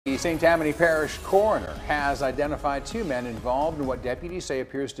The St. Tammany Parish coroner has identified two men involved in what deputies say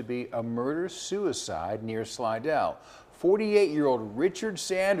appears to be a murder-suicide near Slidell. 48-year-old Richard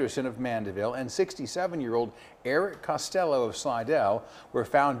Sanderson of Mandeville and 67-year-old Eric Costello of Slidell were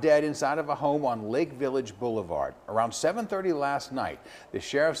found dead inside of a home on Lake Village Boulevard. Around 7:30 last night, the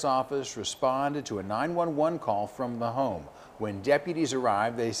sheriff's office responded to a 911 call from the home. When deputies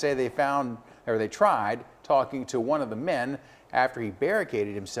arrived, they say they tried talking to one of the men after he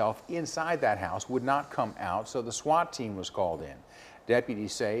barricaded himself inside that house, would not come out, so the SWAT team was called in.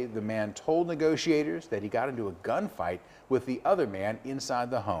 Deputies say the man told negotiators that he got into a gunfight with the other man inside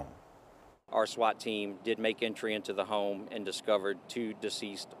the home. Our SWAT team did make entry into the home and discovered two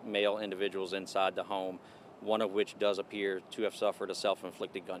deceased male individuals inside the home, one of which does appear to have suffered a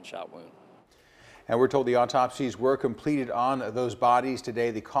self-inflicted gunshot wound. And we're told the autopsies were completed on those bodies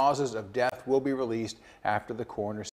today. The causes of death will be released after the coroner